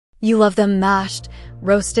You love them mashed,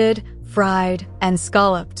 roasted, fried, and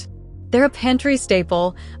scalloped. They're a pantry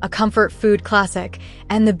staple, a comfort food classic,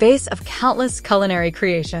 and the base of countless culinary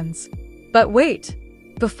creations. But wait!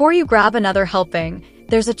 Before you grab another helping,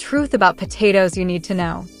 there's a truth about potatoes you need to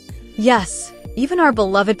know. Yes, even our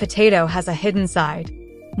beloved potato has a hidden side,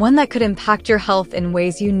 one that could impact your health in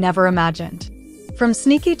ways you never imagined. From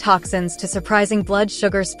sneaky toxins to surprising blood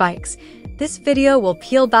sugar spikes, this video will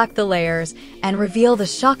peel back the layers and reveal the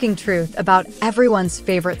shocking truth about everyone's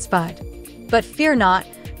favorite spud. But fear not,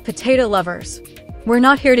 potato lovers. We're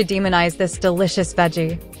not here to demonize this delicious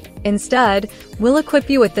veggie. Instead, we'll equip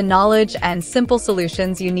you with the knowledge and simple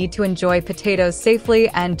solutions you need to enjoy potatoes safely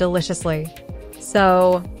and deliciously.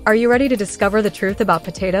 So, are you ready to discover the truth about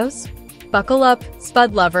potatoes? Buckle up,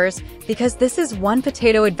 spud lovers, because this is one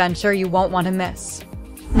potato adventure you won't want to miss.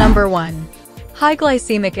 Number 1. High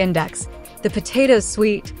glycemic index, the potato's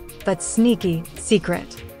sweet, but sneaky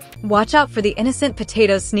secret. Watch out for the innocent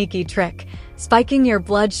potato sneaky trick, spiking your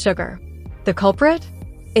blood sugar. The culprit?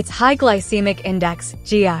 It's high glycemic index,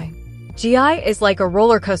 GI. GI is like a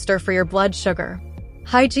roller coaster for your blood sugar.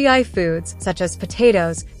 High GI foods, such as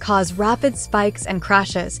potatoes, cause rapid spikes and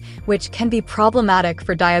crashes, which can be problematic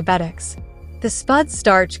for diabetics. The spud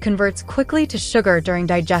starch converts quickly to sugar during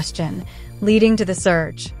digestion, leading to the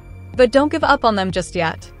surge. But don't give up on them just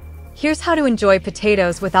yet. Here's how to enjoy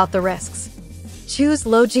potatoes without the risks. Choose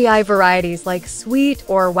low GI varieties like sweet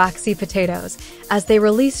or waxy potatoes, as they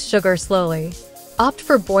release sugar slowly. Opt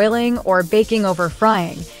for boiling or baking over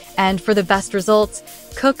frying, and for the best results,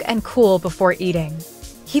 cook and cool before eating.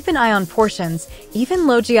 Keep an eye on portions. Even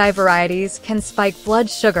low GI varieties can spike blood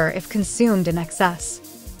sugar if consumed in excess.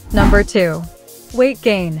 Number 2. Weight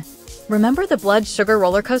gain. Remember the blood sugar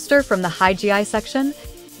roller coaster from the high GI section?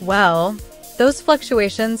 Well, those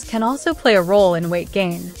fluctuations can also play a role in weight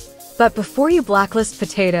gain. But before you blacklist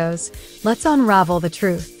potatoes, let's unravel the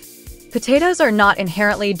truth. Potatoes are not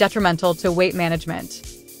inherently detrimental to weight management.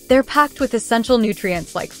 They're packed with essential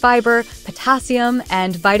nutrients like fiber, potassium,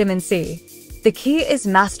 and vitamin C. The key is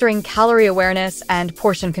mastering calorie awareness and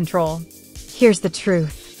portion control. Here's the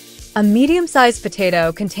truth. A medium-sized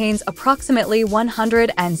potato contains approximately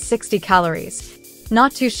 160 calories.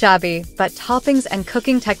 Not too shabby, but toppings and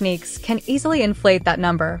cooking techniques can easily inflate that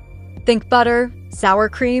number. Think butter, sour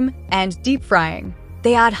cream, and deep frying.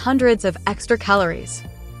 They add hundreds of extra calories.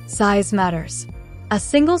 Size matters. A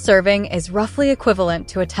single serving is roughly equivalent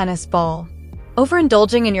to a tennis ball.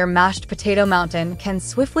 Overindulging in your mashed potato mountain can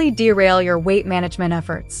swiftly derail your weight management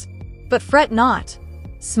efforts. But fret not.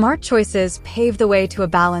 Smart choices pave the way to a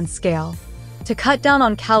balanced scale. To cut down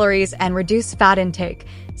on calories and reduce fat intake,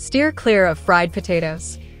 steer clear of fried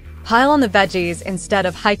potatoes. Pile on the veggies instead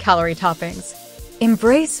of high-calorie toppings.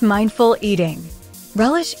 Embrace mindful eating.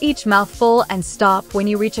 Relish each mouthful and stop when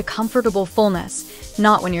you reach a comfortable fullness,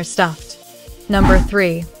 not when you're stuffed. Number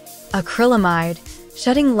 3. Acrylamide.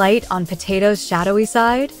 Shedding light on potatoes' shadowy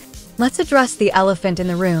side? Let's address the elephant in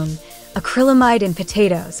the room. Acrylamide in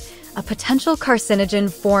potatoes, a potential carcinogen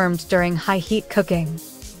formed during high-heat cooking.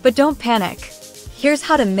 But don't panic. Here's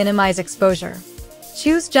how to minimize exposure.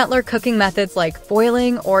 Choose gentler cooking methods like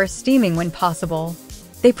boiling or steaming when possible.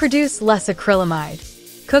 They produce less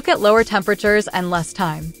acrylamide. Cook at lower temperatures and less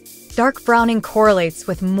time. Dark browning correlates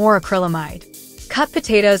with more acrylamide. Cut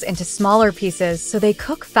potatoes into smaller pieces so they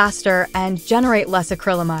cook faster and generate less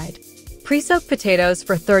acrylamide. Pre-soak potatoes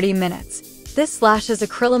for 30 minutes. This slashes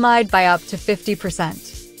acrylamide by up to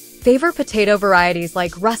 50%. Favor potato varieties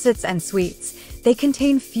like russets and sweets. They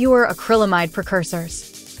contain fewer acrylamide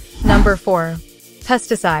precursors. Number 4.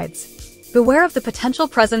 Pesticides. Beware of the potential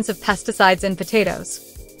presence of pesticides in potatoes.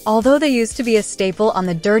 Although they used to be a staple on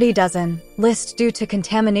the Dirty Dozen list due to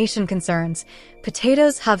contamination concerns,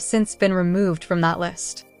 potatoes have since been removed from that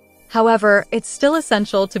list. However, it's still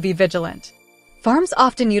essential to be vigilant. Farms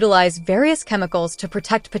often utilize various chemicals to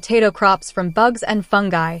protect potato crops from bugs and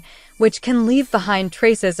fungi, which can leave behind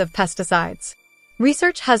traces of pesticides.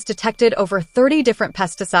 Research has detected over 30 different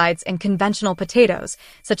pesticides in conventional potatoes,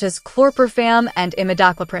 such as chlorpyrifos and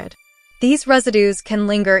imidacloprid. These residues can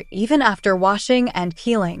linger even after washing and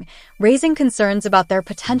peeling, raising concerns about their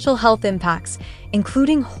potential health impacts,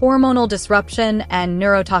 including hormonal disruption and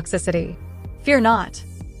neurotoxicity. Fear not.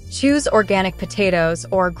 Choose organic potatoes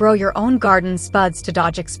or grow your own garden spuds to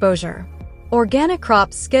dodge exposure. Organic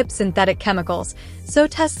crops skip synthetic chemicals, so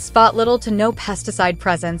test spot little to no pesticide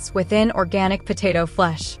presence within organic potato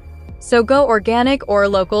flesh. So go organic or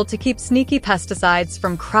local to keep sneaky pesticides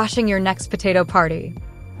from crashing your next potato party.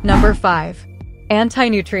 Number 5.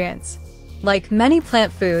 Anti-nutrients. Like many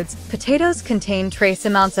plant foods, potatoes contain trace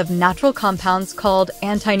amounts of natural compounds called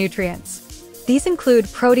anti-nutrients. These include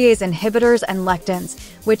protease inhibitors and lectins,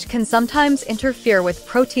 which can sometimes interfere with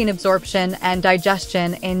protein absorption and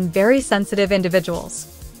digestion in very sensitive individuals.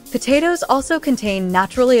 Potatoes also contain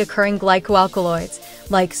naturally occurring glycoalkaloids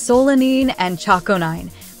like solanine and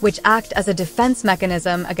chaconine, which act as a defense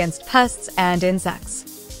mechanism against pests and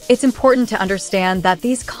insects. It's important to understand that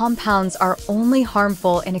these compounds are only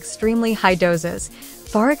harmful in extremely high doses,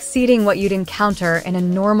 far exceeding what you'd encounter in a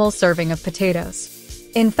normal serving of potatoes.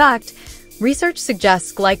 In fact, research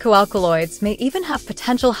suggests glycoalkaloids may even have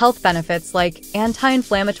potential health benefits like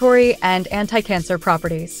anti-inflammatory and anti-cancer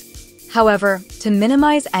properties. However, to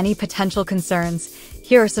minimize any potential concerns,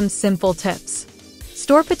 here are some simple tips.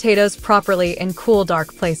 Store potatoes properly in cool,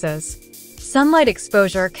 dark places. Sunlight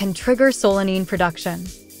exposure can trigger solanine production.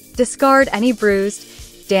 Discard any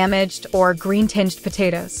bruised, damaged, or green-tinged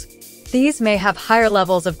potatoes. These may have higher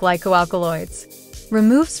levels of glycoalkaloids.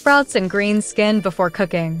 Remove sprouts and green skin before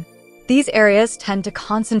cooking. These areas tend to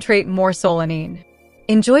concentrate more solanine.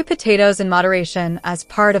 Enjoy potatoes in moderation as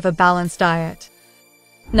part of a balanced diet.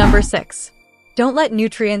 Number 6. Don't let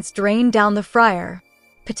nutrients drain down the fryer.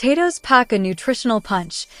 Potatoes pack a nutritional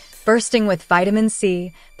punch, bursting with vitamin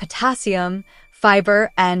C, potassium,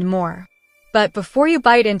 fiber, and more. But before you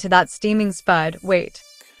bite into that steaming spud, wait.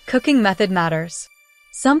 Cooking method matters.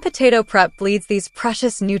 Some potato prep bleeds these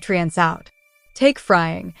precious nutrients out. Take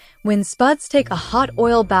frying. When spuds take a hot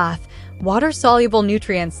oil bath, water-soluble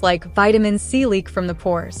nutrients like vitamin C leak from the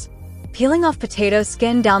pores. Peeling off potato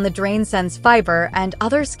skin down the drain sends fiber and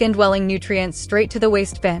other skin-dwelling nutrients straight to the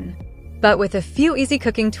waste bin. But with a few easy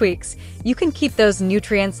cooking tweaks, you can keep those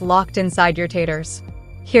nutrients locked inside your taters.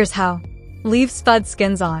 Here's how. Leave spud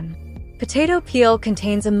skins on. Potato peel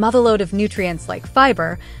contains a motherload of nutrients like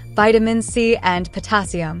fiber, vitamin C, and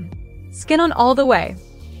potassium. Skin on all the way.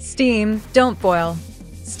 Steam, don't boil.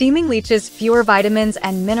 Steaming leaches fewer vitamins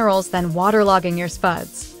and minerals than waterlogging your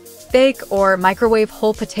spuds. Bake or microwave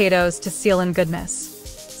whole potatoes to seal in goodness.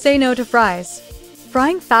 Say no to fries.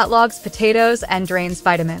 Frying fat logs potatoes and drains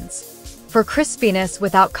vitamins. For crispiness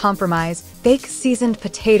without compromise, bake seasoned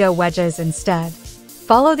potato wedges instead.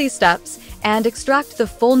 Follow these steps and extract the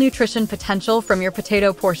full nutrition potential from your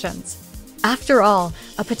potato portions. After all,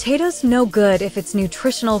 a potato's no good if its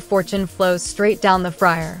nutritional fortune flows straight down the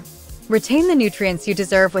fryer. Retain the nutrients you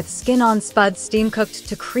deserve with skin-on spuds steam-cooked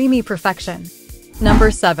to creamy perfection. Number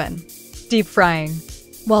 7. Deep frying.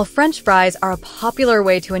 While French fries are a popular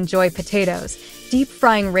way to enjoy potatoes, deep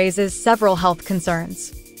frying raises several health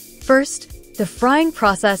concerns. First, the frying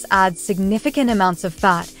process adds significant amounts of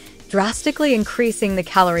fat, drastically increasing the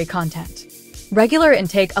calorie content. Regular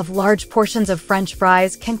intake of large portions of French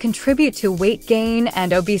fries can contribute to weight gain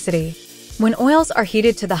and obesity. When oils are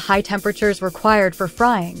heated to the high temperatures required for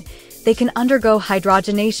frying, they can undergo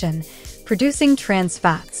hydrogenation, producing trans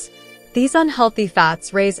fats. These unhealthy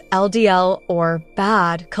fats raise LDL or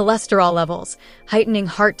bad cholesterol levels, heightening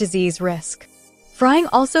heart disease risk. Frying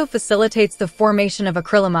also facilitates the formation of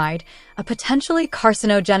acrylamide, a potentially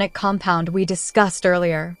carcinogenic compound we discussed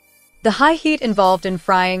earlier. The high heat involved in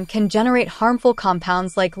frying can generate harmful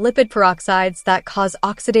compounds like lipid peroxides that cause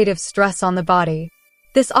oxidative stress on the body.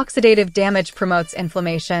 This oxidative damage promotes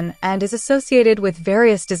inflammation and is associated with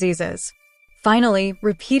various diseases. Finally,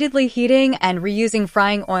 repeatedly heating and reusing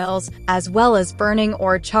frying oils, as well as burning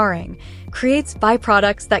or charring, creates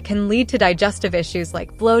byproducts that can lead to digestive issues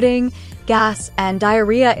like bloating, gas, and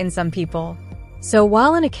diarrhea in some people. So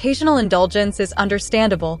while an occasional indulgence is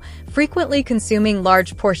understandable, frequently consuming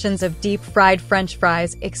large portions of deep-fried French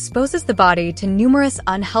fries exposes the body to numerous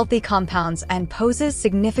unhealthy compounds and poses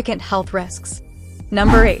significant health risks.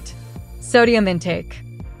 Number 8. Sodium intake.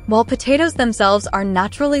 While potatoes themselves are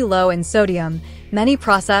naturally low in sodium, many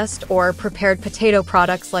processed or prepared potato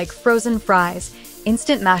products like frozen fries,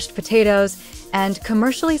 instant mashed potatoes, and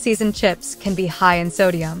commercially seasoned chips can be high in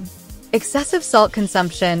sodium. Excessive salt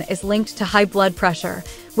consumption is linked to high blood pressure,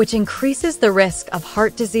 which increases the risk of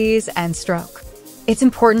heart disease and stroke. It's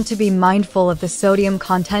important to be mindful of the sodium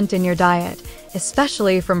content in your diet,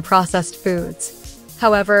 especially from processed foods.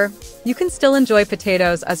 However, you can still enjoy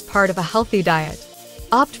potatoes as part of a healthy diet.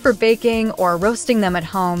 Opt for baking or roasting them at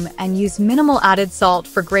home and use minimal added salt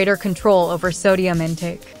for greater control over sodium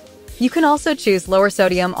intake. You can also choose lower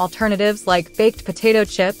sodium alternatives like baked potato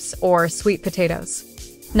chips or sweet potatoes.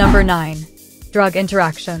 Number 9. Drug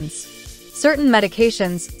interactions. Certain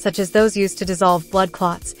medications, such as those used to dissolve blood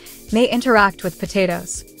clots, may interact with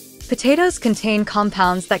potatoes. Potatoes contain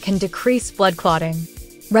compounds that can decrease blood clotting.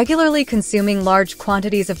 Regularly consuming large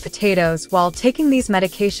quantities of potatoes while taking these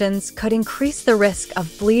medications could increase the risk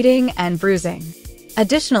of bleeding and bruising.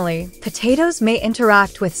 Additionally, potatoes may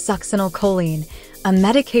interact with succinylcholine, a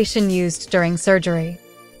medication used during surgery.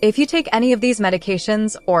 If you take any of these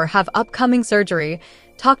medications or have upcoming surgery,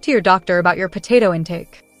 talk to your doctor about your potato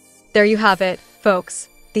intake. There you have it, folks,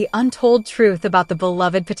 the untold truth about the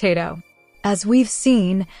beloved potato. As we've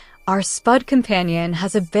seen, our spud companion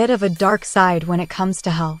has a bit of a dark side when it comes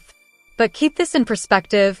to health. But keep this in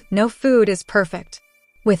perspective, no food is perfect.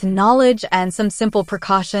 With knowledge and some simple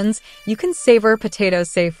precautions, you can savor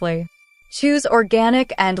potatoes safely. Choose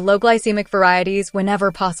organic and low glycemic varieties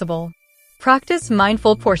whenever possible. Practice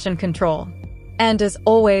mindful portion control. And as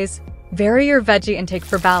always, vary your veggie intake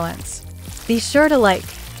for balance. Be sure to like,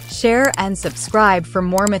 share, and subscribe for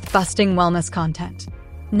more myth-busting wellness content.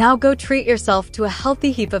 Now go treat yourself to a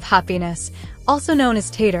healthy heap of happiness, also known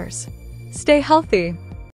as taters. Stay healthy.